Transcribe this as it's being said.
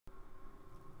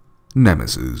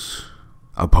Nemesis,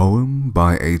 a poem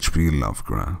by H.P.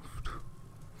 Lovecraft.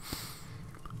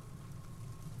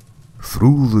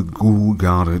 Through the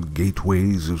ghoul-guarded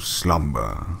gateways of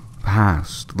slumber,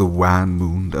 past the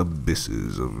wan-mooned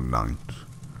abysses of night,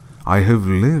 I have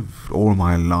lived all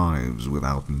my lives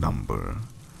without number.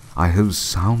 I have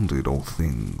sounded all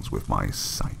things with my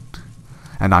sight,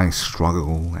 and I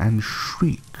struggle and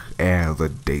shriek ere the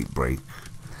daybreak,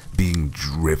 being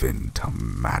driven to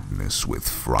madness with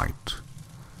fright.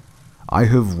 I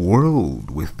have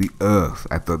whirled with the earth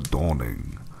at the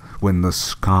dawning, when the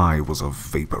sky was a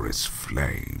vaporous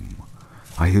flame.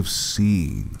 I have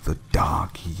seen the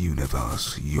dark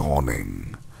universe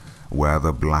yawning, where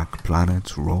the black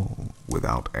planets roll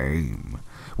without aim,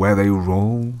 where they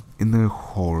roll in their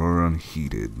horror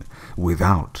unheeded,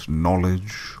 without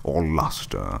knowledge or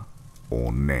lustre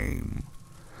or name.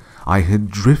 I had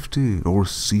drifted o'er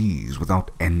seas without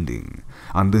ending,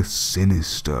 under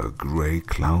sinister grey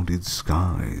clouded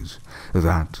skies,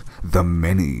 that the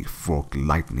many-forked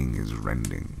lightning is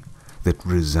rending, that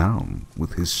resound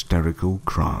with hysterical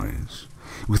cries,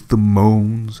 with the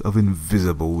moans of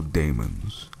invisible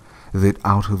daemons, that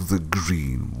out of the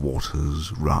green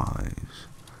waters rise.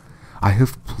 I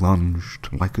have plunged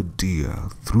like a deer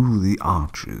through the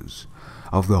arches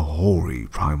of the hoary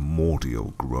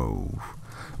primordial grove,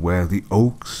 where the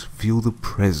oaks feel the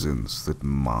presence that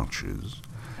marches,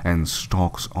 and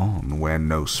stalks on where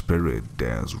no spirit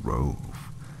dares rove,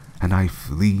 and I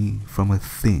flee from a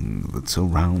thing that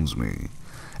surrounds me,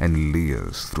 and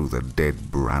leers through the dead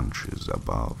branches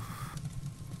above.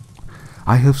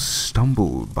 I have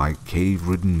stumbled by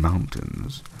cave-ridden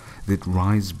mountains that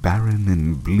rise barren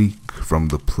and bleak from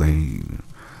the plain.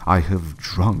 I have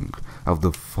drunk of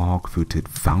the fog-footed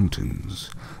fountains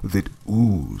that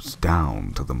ooze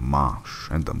down to the marsh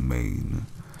and the main,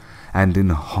 and in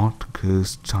hot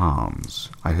cursed tarns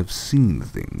I have seen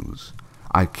things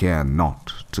I care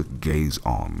not to gaze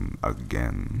on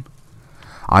again.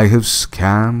 I have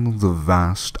scanned the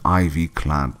vast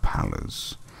ivy-clad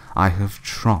palace, I have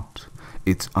trod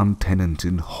its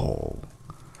untenanted hall,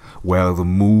 where the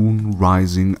moon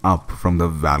rising up from the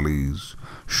valleys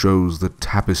shows the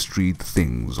tapestried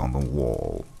things on the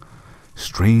wall,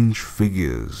 strange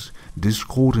figures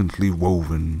discordantly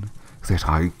woven that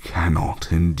I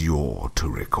cannot endure to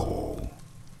recall.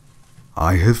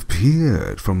 I have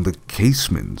peered from the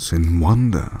casements in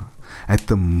wonder at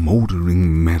the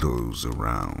mouldering meadows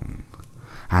around,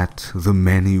 at the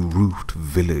many-roofed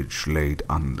village laid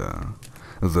under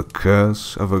the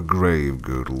curse of a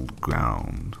grave-girdled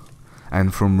ground,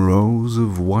 and from rows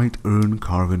of white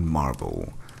urn-carven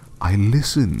marble I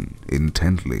listen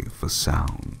intently for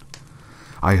sound.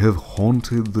 I have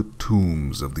haunted the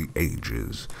tombs of the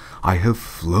ages, I have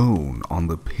flown on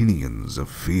the pinions of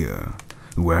fear,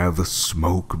 where the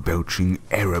smoke-belching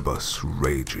Erebus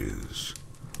rages,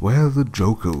 where the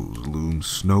jocals loom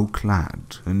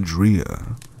snow-clad and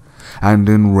drear, and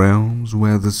in realms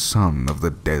where the sun of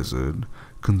the desert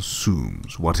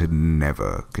consumes what it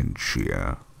never can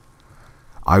cheer.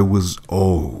 I was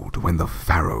old when the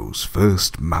pharaohs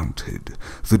first mounted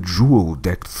the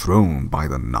jewel-decked throne by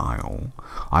the Nile.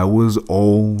 I was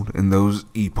old in those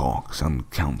epochs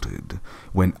uncounted,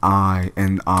 when I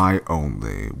and I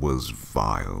only was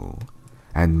vile,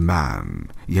 and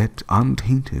man, yet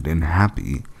untainted and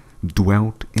happy,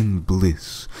 dwelt in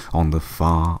bliss on the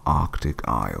far Arctic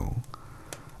isle.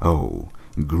 Oh,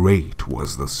 great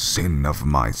was the sin of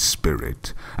my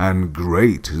spirit, and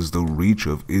great is the reach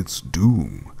of its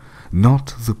doom.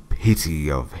 Not the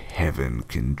pity of heaven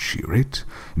can cheer it,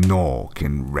 nor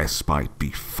can respite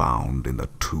be found in the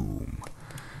tomb.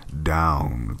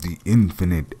 Down the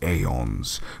infinite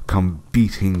aeons come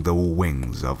beating the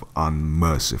wings of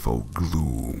unmerciful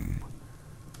gloom.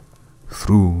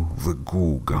 Through the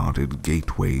ghoul-guarded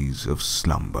gateways of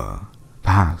slumber,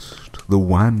 past the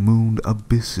wan-mooned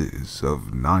abysses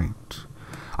of night,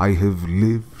 I have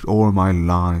lived all my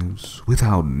lives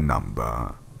without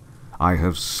number. I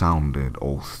have sounded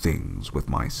all things with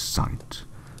my sight,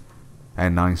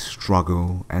 and I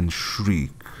struggle and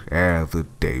shriek ere the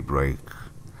daybreak,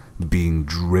 being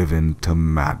driven to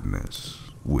madness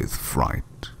with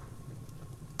fright.